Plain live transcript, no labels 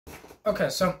Okay,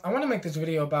 so I want to make this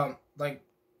video about, like,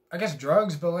 I guess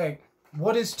drugs, but, like,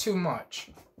 what is too much?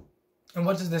 And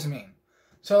what does this mean?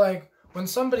 So, like, when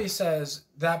somebody says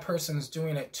that person's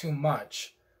doing it too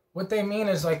much, what they mean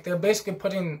is, like, they're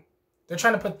basically they're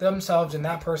trying to put themselves in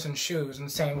that person's shoes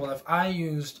and saying, well, if I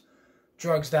used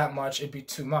drugs that much, it'd be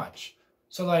too much.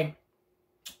 So, like,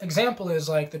 example is,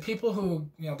 like, the people who,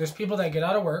 there's people that get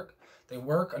out of work, they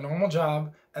work a normal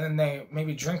job, and then they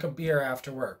maybe drink a beer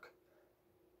after work.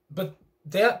 But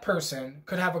that person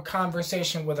could have a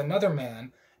conversation with another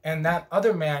man, and that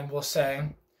other man will say,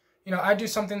 I do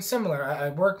something similar. I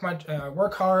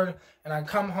work hard, and I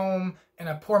come home, and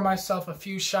I pour myself a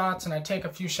few shots, and I take a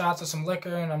few shots of some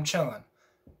liquor, and I'm chilling.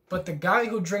 But the guy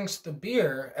who drinks the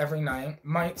beer every night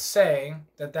might say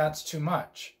that that's too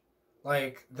much.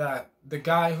 Like, that the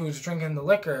guy who's drinking the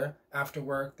liquor after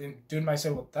work, the dude might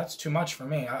say, well, that's too much for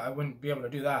me. I wouldn't be able to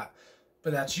do that.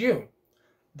 But that's you.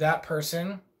 That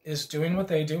person is doing what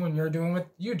they do, and you're doing what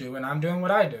you do, and I'm doing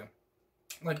what I do.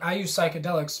 Like, I use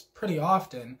psychedelics pretty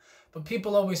often, but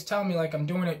people always tell me, like, I'm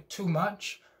doing it too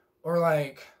much, or,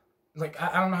 like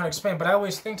I don't know how to explain, but I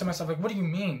always think to myself, like, what do you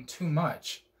mean, too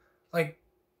much? Like,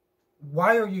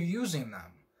 why are you using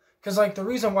them? Because, like, the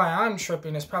reason why I'm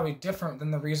tripping is probably different than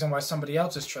the reason why somebody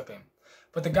else is tripping.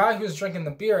 But the guy who's drinking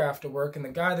the beer after work and the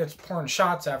guy that's pouring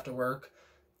shots after work,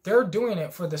 they're doing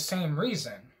it for the same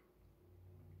reason.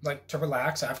 Like, to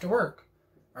relax after work.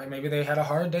 Right? Maybe they had a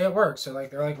hard day at work, so, like,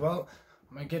 they're like, well,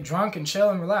 I'm going to get drunk and chill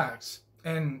and relax.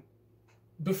 And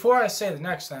before I say the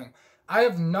next thing, I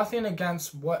have nothing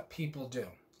against what people do.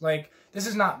 Like, this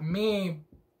is not me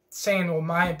saying, well,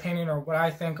 my opinion or what I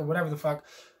think or whatever the fuck.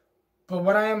 But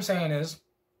what I am saying is,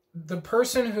 the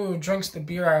person who drinks the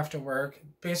beer after work,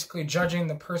 basically judging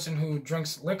the person who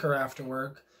drinks liquor after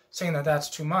work, saying that that's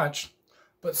too much.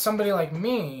 But somebody like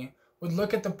me would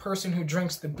look at the person who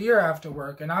drinks the beer after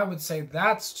work, and I would say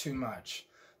that's too much.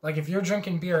 Like, if you're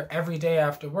drinking beer every day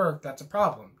after work, that's a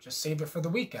problem. Just save it for the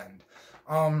weekend.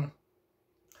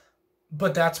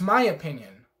 But that's my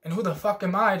opinion. And who the fuck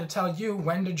am I to tell you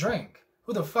when to drink?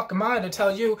 Who the fuck am I to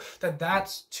tell you that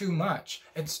that's too much?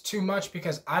 It's too much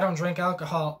because I don't drink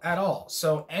alcohol at all.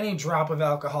 So any drop of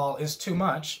alcohol is too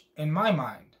much in my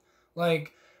mind.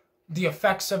 Like, the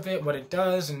effects of it, what it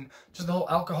does, and just the whole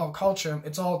alcohol culture,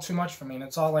 it's all too much for me. And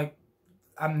it's all like,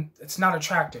 it's not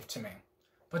attractive to me.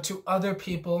 But to other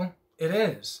people, it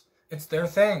is. It's their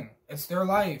thing. It's their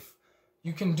life.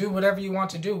 You can do whatever you want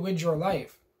to do with your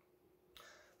life.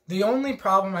 The only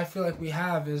problem I feel like we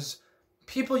have is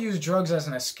people use drugs as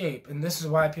an escape, and this is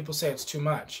why people say it's too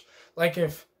much.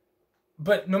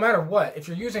 But no matter what, if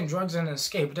you're using drugs as an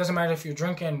escape, it doesn't matter if you're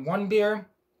drinking 1 beer,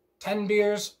 10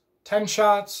 beers, 10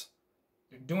 shots,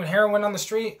 you're doing heroin on the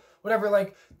street, whatever,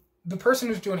 like, the person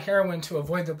who's doing heroin to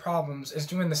avoid their problems is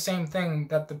doing the same thing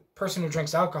that the person who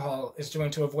drinks alcohol is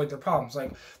doing to avoid their problems.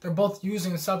 Like, they're both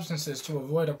using substances to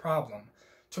avoid a problem,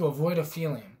 to avoid a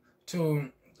feeling,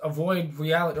 to avoid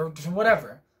reality, or to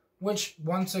whatever. Which,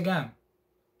 once again,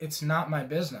 it's not my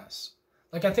business.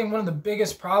 Like, I think one of the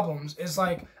biggest problems is,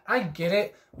 like, I get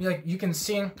it. Like, you can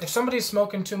see if somebody's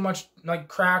smoking too much, like,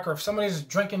 crack, or if somebody's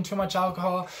drinking too much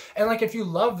alcohol, and, like, if you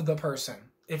love the person,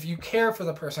 if you care for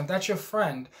the person, if that's your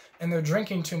friend, and they're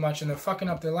drinking too much and they're fucking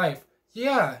up their life,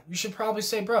 yeah, you should probably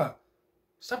say, bruh,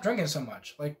 stop drinking so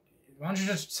much. Like, why don't you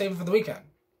just save it for the weekend?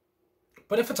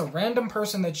 But if it's a random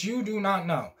person that you do not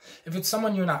know, if it's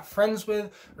someone you're not friends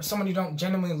with, or someone you don't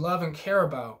genuinely love and care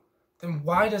about, then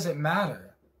why does it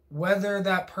matter whether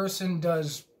that person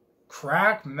does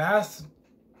crack, meth,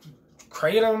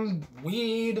 kratom,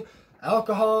 weed,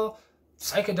 alcohol,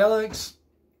 psychedelics,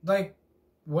 like,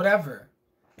 whatever?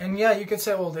 And yeah, you could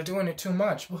say, well, they're doing it too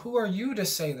much. Well, who are you to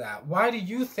say that? Why do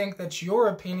you think that your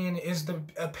opinion is the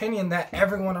opinion that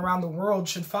everyone around the world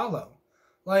should follow?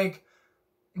 Like,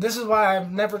 this is why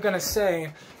I'm never going to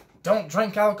say, don't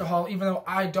drink alcohol, even though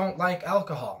I don't like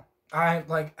alcohol.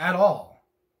 At all.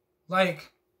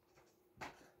 Like,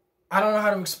 I don't know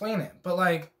how to explain it, but,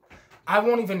 like, I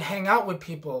won't even hang out with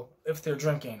people if they're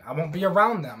drinking. I won't be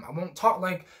around them. I won't talk.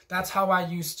 Like, that's how I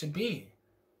used to be.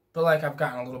 But, like, I've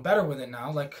gotten a little better with it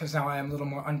now, like, because now I am a little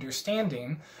more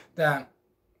understanding that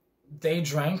they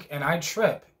drink and I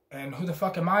trip. And who the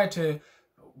fuck am I to,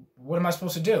 what am I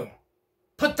supposed to do?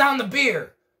 Put down the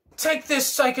beer! Take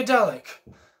this psychedelic!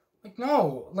 Like,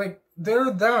 no, like,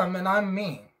 they're them and I'm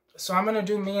me. So I'm gonna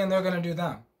do me and they're gonna do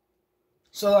them.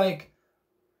 So, like,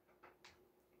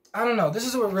 I don't know, this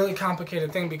is a really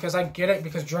complicated thing because I get it,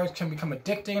 because drugs can become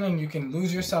addicting and you can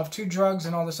lose yourself to drugs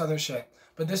and all this other shit.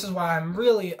 But this is why I'm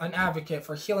really an advocate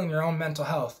for healing your own mental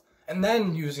health and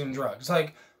then using drugs.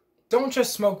 Like, don't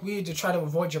just smoke weed to try to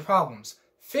avoid your problems.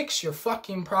 fix your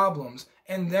fucking problems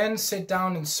and then sit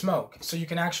down and smoke so you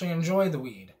can actually enjoy the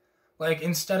weed. Like,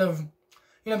 instead of,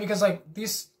 because like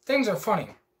these things are funny.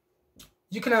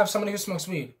 You can have somebody who smokes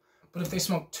weed, but if they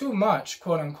smoke too much,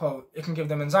 quote unquote, it can give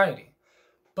them anxiety.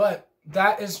 But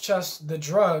that is just the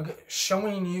drug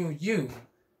showing you.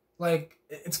 Like,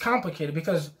 it's complicated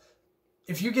because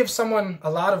if you give someone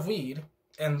a lot of weed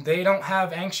and they don't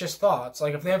have anxious thoughts,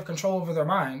 like if they have control over their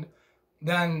mind,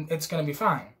 then it's going to be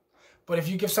fine. But if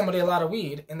you give somebody a lot of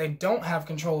weed and they don't have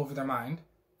control over their mind,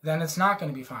 then it's not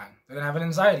going to be fine. They're going to have an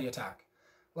anxiety attack.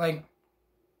 Like,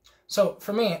 so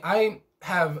for me, I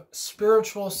have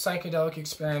spiritual psychedelic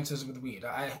experiences with weed.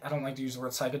 I don't like to use the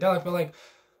word psychedelic, but like,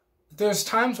 there's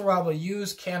times where I will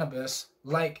use cannabis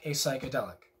like a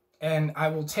psychedelic. And I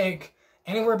will take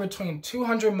anywhere between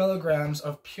 200 milligrams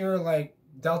of pure like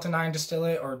Delta 9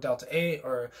 distillate or Delta 8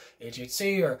 or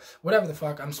HHC or whatever the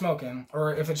fuck I'm smoking.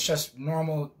 Or if it's just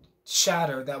normal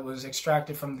shatter that was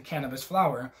extracted from the cannabis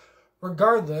flower.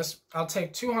 Regardless, I'll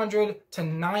take 200 to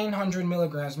 900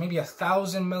 milligrams, maybe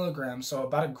 1,000 milligrams. So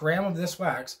about a gram of this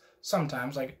wax,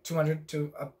 sometimes like 200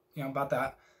 to, about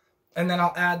that. And then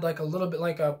I'll add like a little bit,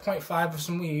 like a 0.5 of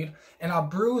some weed, and I'll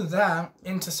brew that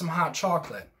into some hot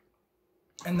chocolate.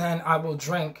 And then I will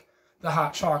drink the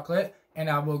hot chocolate, and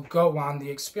I will go on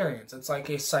the experience. It's like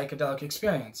a psychedelic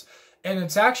experience. And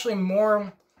it's actually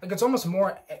more, like it's almost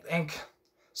more, and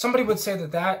somebody would say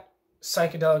that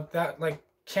psychedelic, that like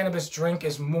cannabis drink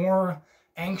is more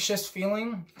anxious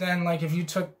feeling than like if you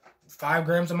took 5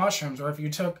 grams of mushrooms, or if you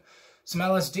took some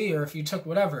LSD, or if you took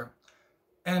whatever.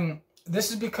 And this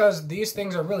is because these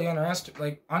things are really I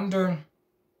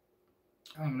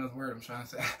don't even know the word I'm trying to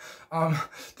say.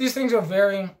 These things are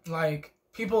very, like,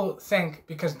 people think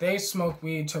because they smoke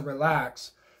weed to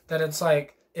relax, that it's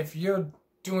like, if you're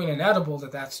doing an edible,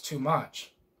 that's too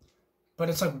much. But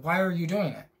it's like, why are you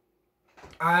doing it?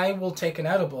 I will take an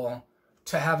edible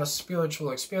to have a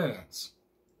spiritual experience.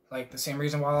 Like, the same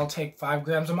reason why I'll take 5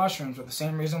 grams of mushrooms, or the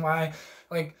same reason why,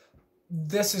 like,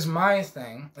 this is my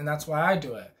thing, and that's why I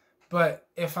do it. But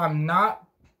if I'm not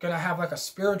going to have, like, a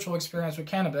spiritual experience with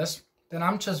cannabis, then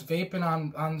I'm just vaping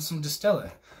on some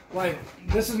distillate. Like,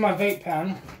 this is my vape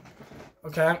pen,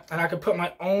 okay? And I could put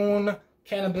my own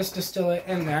cannabis distillate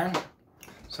in there.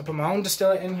 So I put my own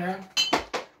distillate in here,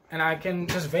 and I can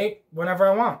just vape whenever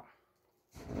I want,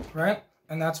 right?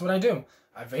 And that's what I do.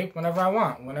 I vape whenever I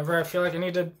want. Whenever I feel like I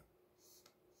need to,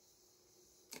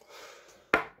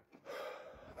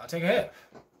 I'll take a hit.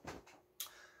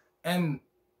 And,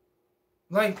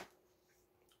 like,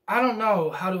 I don't know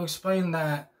how to explain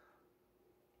that.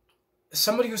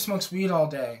 Somebody who smokes weed all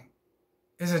day,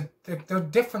 they're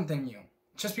different than you.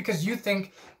 Just because you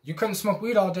think you couldn't smoke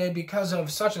weed all day because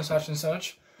of such and such and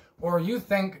such, or you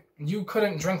think you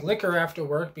couldn't drink liquor after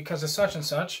work because of such and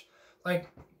such, like,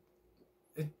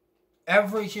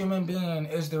 every human being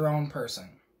is their own person.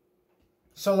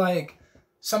 So, like,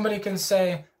 somebody can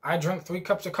say, I drink 3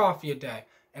 cups of coffee a day,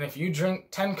 and if you drink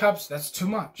 10 cups, that's too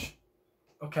much.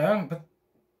 Okay? But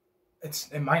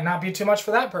it might not be too much for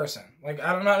that person. Like,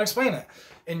 I don't know how to explain it.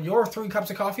 And your 3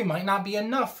 cups of coffee might not be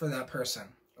enough for that person.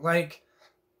 Like,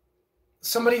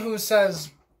 somebody who says,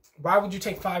 why would you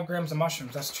take 5 grams of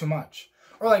mushrooms? That's too much.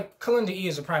 Or like, Kalinda E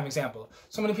is a prime example.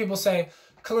 So many people say,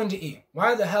 Kalinda E,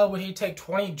 why the hell would he take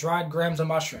 20 dried grams of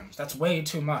mushrooms? That's way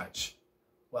too much.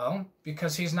 Well,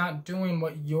 because he's not doing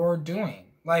what you're doing.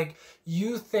 Like,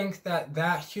 you think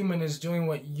that human is doing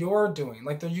what you're doing.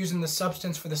 Like, they're using the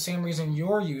substance for the same reason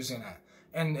you're using it.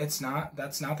 And that's not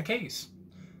the case.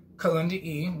 Kalinda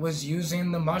E was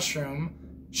using the mushroom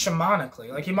shamanically.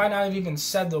 Like, he might not have even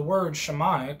said the word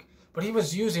shamanic, but he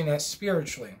was using it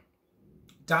spiritually.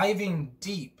 Diving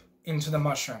deep into the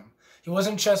mushroom. He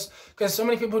wasn't just, because so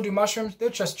many people who do mushrooms, they're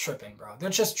just tripping, bro. They're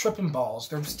just tripping balls.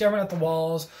 They're staring at the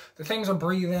walls. The things are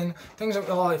breathing. Things are,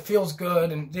 oh, it feels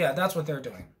good. And yeah, that's what they're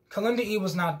doing. Kalinda E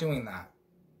was not doing that.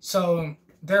 So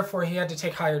therefore, he had to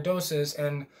take higher doses,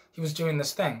 and he was doing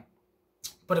this thing.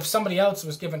 But if somebody else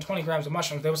was given 20 grams of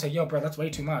mushrooms, they would say, yo, bro, that's way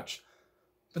too much.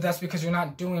 But that's because you're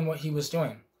not doing what he was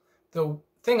doing. The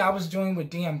thing I was doing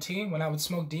with DMT, when I would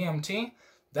smoke DMT,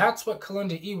 that's what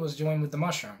Kalinda E was doing with the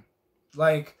mushroom.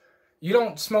 Like, you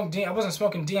don't smoke I wasn't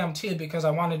smoking DMT because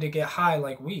I wanted to get high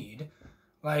like weed.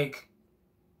 Like,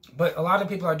 but a lot of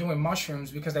people are doing mushrooms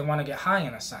because they want to get high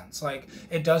in a sense. Like,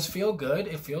 it does feel good.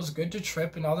 It feels good to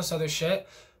trip and all this other shit.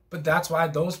 But that's why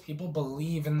those people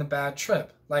believe in the bad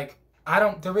trip. Like,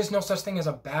 there is no such thing as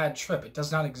a bad trip. It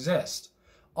does not exist.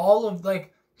 All of,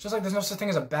 like, just like there's no such thing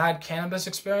as a bad cannabis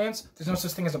experience, there's no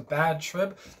such thing as a bad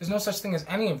trip, there's no such thing as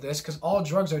any of this, because all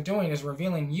drugs are doing is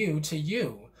revealing you to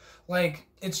you. Like,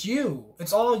 it's you.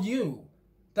 It's all you.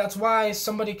 That's why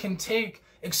somebody can take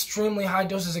extremely high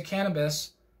doses of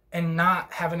cannabis and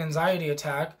not have an anxiety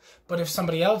attack. But if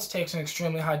somebody else takes an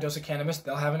extremely high dose of cannabis,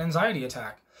 they'll have an anxiety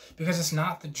attack. Because it's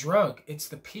not the drug, it's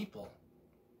the people.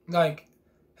 Like,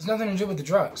 it has nothing to do with the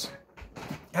drugs.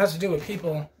 It has to do with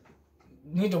people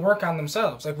need to work on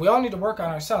themselves. Like, we all need to work on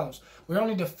ourselves. We all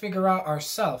need to figure out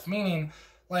ourselves. Meaning,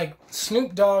 like,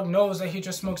 Snoop Dogg knows that he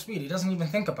just smokes weed. He doesn't even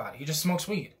think about it. He just smokes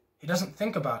weed. He doesn't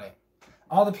think about it.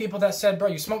 All the people that said, bro,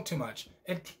 you smoke too much.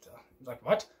 Like,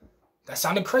 what? That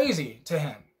sounded crazy to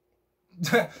him.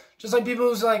 Just like people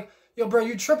who's like, yo, bro,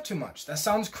 you trip too much. That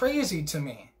sounds crazy to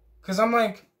me. Because I'm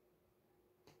like,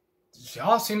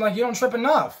 y'all seem like you don't trip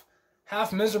enough.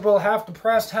 Half miserable, half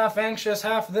depressed, half anxious,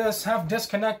 half this, half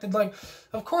disconnected. Like,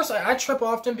 of course, I trip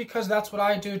often because that's what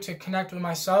I do to connect with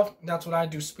myself. That's what I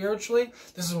do spiritually.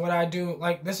 This is what I do.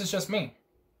 Like, this is just me.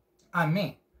 I'm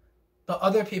me. But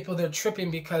other people, they're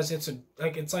tripping because it's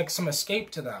like some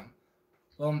escape to them.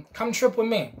 Well, come trip with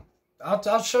me.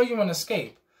 I'll show you an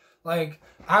escape. Like,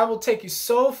 I will take you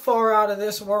so far out of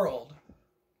this world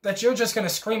that you're just going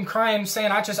to scream crying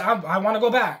saying, I want to go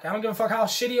back. I don't give a fuck how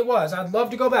shitty it was. I'd love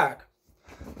to go back.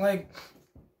 Like,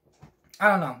 I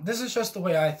don't know. This is just the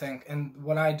way I think and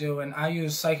what I do. And I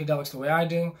use psychedelics the way I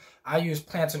do. I use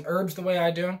plants and herbs the way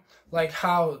I do. Like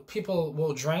how people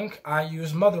will drink, I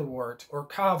use motherwort or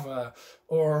kava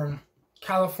or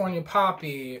California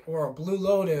poppy or blue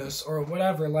lotus or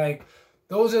whatever. Like,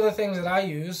 those are the things that I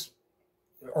use.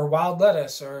 Or wild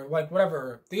lettuce or like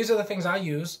whatever. These are the things I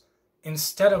use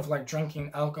instead of like drinking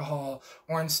alcohol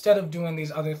or instead of doing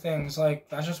these other things. Like,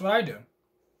 that's just what I do.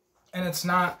 And it's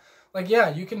not like, yeah,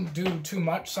 you can do too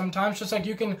much sometimes, just like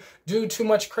you can do too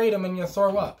much kratom and you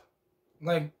throw up.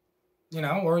 Like, you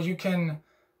know, or you can,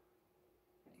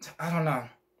 I don't know.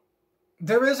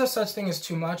 There is a such thing as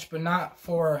too much, but not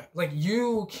for, like,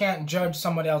 you can't judge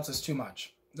somebody else as too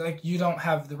much. Like, you don't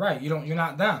have the right. You're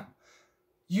not them.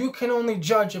 You can only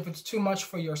judge if it's too much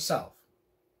for yourself.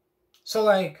 So,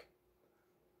 like,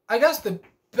 I guess the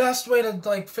best way to,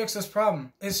 like, fix this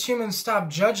problem is humans stop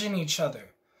judging each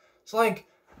other. So, like,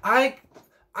 I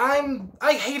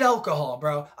hate alcohol,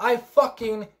 bro. I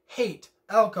fucking hate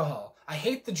alcohol. I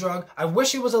hate the drug. I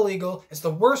wish it was illegal. It's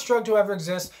the worst drug to ever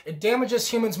exist. It damages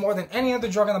humans more than any other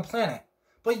drug on the planet.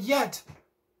 But yet,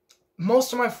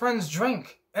 most of my friends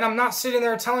drink. And I'm not sitting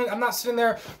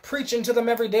there preaching to them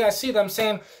every day I see them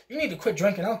saying, you need to quit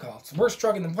drinking alcohol. It's the worst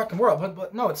drug in the fucking world.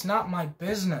 But no, it's not my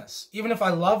business. Even if I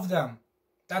love them,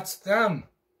 that's them.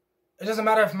 It doesn't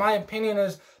matter if my opinion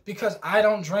is because I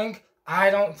don't drink, I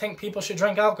don't think people should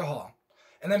drink alcohol.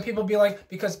 And then people be like,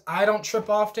 because I don't trip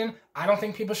often, I don't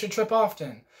think people should trip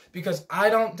often. Because I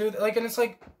don't do, like, and it's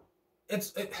like,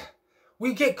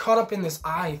 we get caught up in this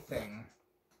I thing.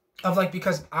 Of like,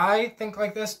 because I think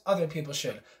like this, other people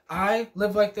should. I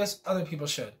live like this, other people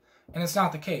should. And it's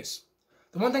not the case.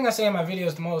 The one thing I say in my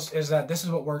videos the most is that this is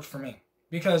what worked for me.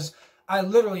 Because I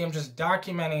literally am just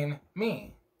documenting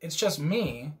me. It's just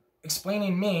me,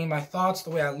 explaining me, my thoughts,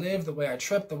 the way I live, the way I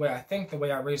trip, the way I think, the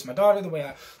way I raise my daughter, the way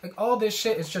I, like, all this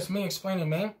shit is just me explaining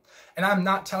me. And I'm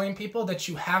not telling people that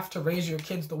you have to raise your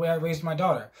kids the way I raised my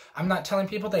daughter. I'm not telling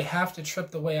people they have to trip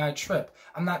the way I trip.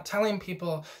 I'm not telling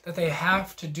people that they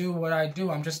have to do what I do.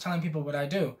 I'm just telling people what I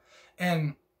do.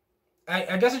 And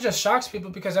I guess it just shocks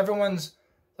people because everyone's,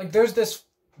 like, there's this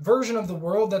version of the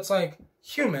world that's like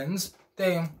humans.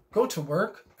 They go to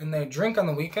work and they drink on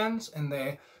the weekends and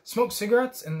they smoke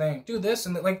cigarettes and they do this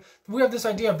and like, we have this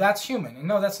idea of that's human. And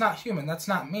no, that's not human. That's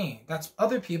not me. That's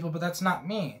other people, but that's not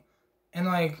me. And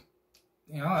like,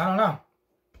 you know, I don't know.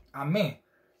 I'm me.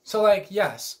 So like,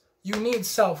 yes, you need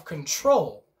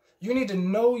self-control. You need to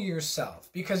know yourself.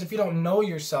 Because if you don't know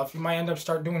yourself, you might end up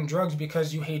start doing drugs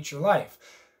because you hate your life.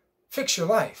 Fix your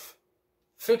life.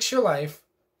 Fix your life.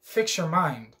 Fix your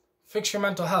mind. Fix your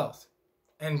mental health.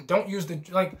 And don't use the,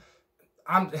 like,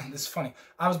 this is funny.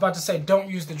 I was about to say don't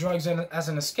use the drugs as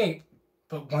an escape.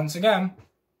 But once again,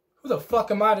 who the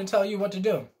fuck am I to tell you what to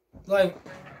do? Like,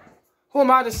 who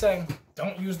am I to say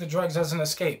don't use the drugs as an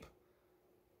escape?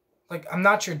 Like, I'm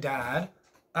not your dad.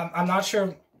 I'm not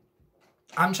sure.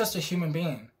 I'm just a human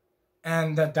being.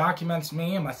 And that documents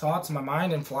me and my thoughts and my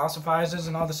mind and philosophizes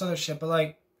and all this other shit. But,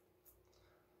 like,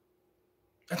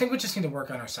 I think we just need to work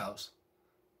on ourselves.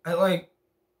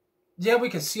 Yeah, we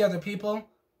could see other people.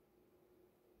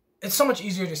 It's so much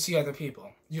easier to see other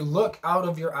people. You look out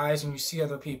of your eyes and you see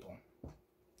other people.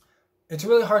 It's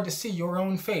really hard to see your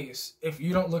own face if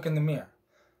you don't look in the mirror.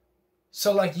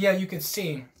 So, like, yeah, you could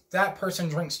see that person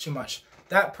drinks too much.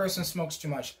 That person smokes too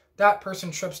much. That person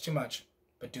trips too much.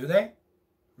 But do they?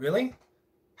 Really?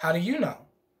 How do you know?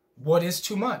 What is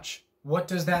too much? What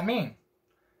does that mean?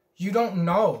 You don't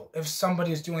know if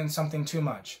somebody's doing something too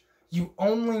much. You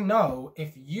only know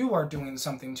if you are doing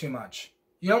something too much.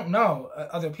 You don't know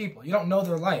other people. You don't know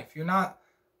their life.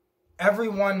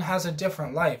 Everyone has a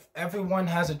different life. Everyone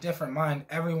has a different mind.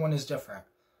 Everyone is different.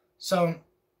 So,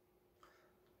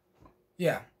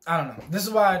 yeah, I don't know. This is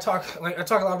why I talk a lot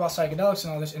about psychedelics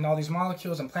and all this, and all these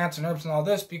molecules and plants and herbs and all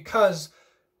this, because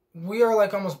we are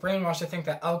like almost brainwashed to think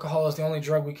that alcohol is the only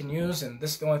drug we can use and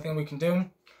this is the only thing we can do.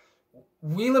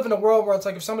 We live in a world where it's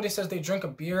like if somebody says they drink a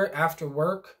beer after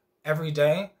work every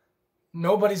day,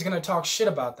 nobody's going to talk shit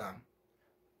about them.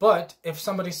 But if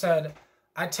somebody said,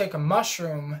 I take a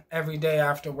mushroom every day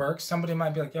after work, somebody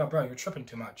might be like, yo, bro, you're tripping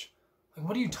too much. Like,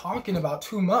 what are you talking about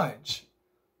too much?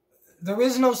 There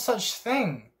is no such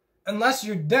thing. Unless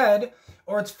you're dead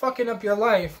or it's fucking up your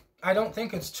life, I don't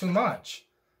think it's too much.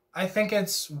 I think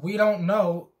it's we don't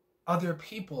know other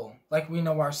people like we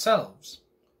know ourselves.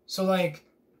 So, like,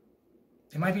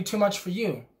 it might be too much for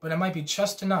you, but it might be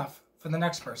just enough for the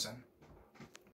next person.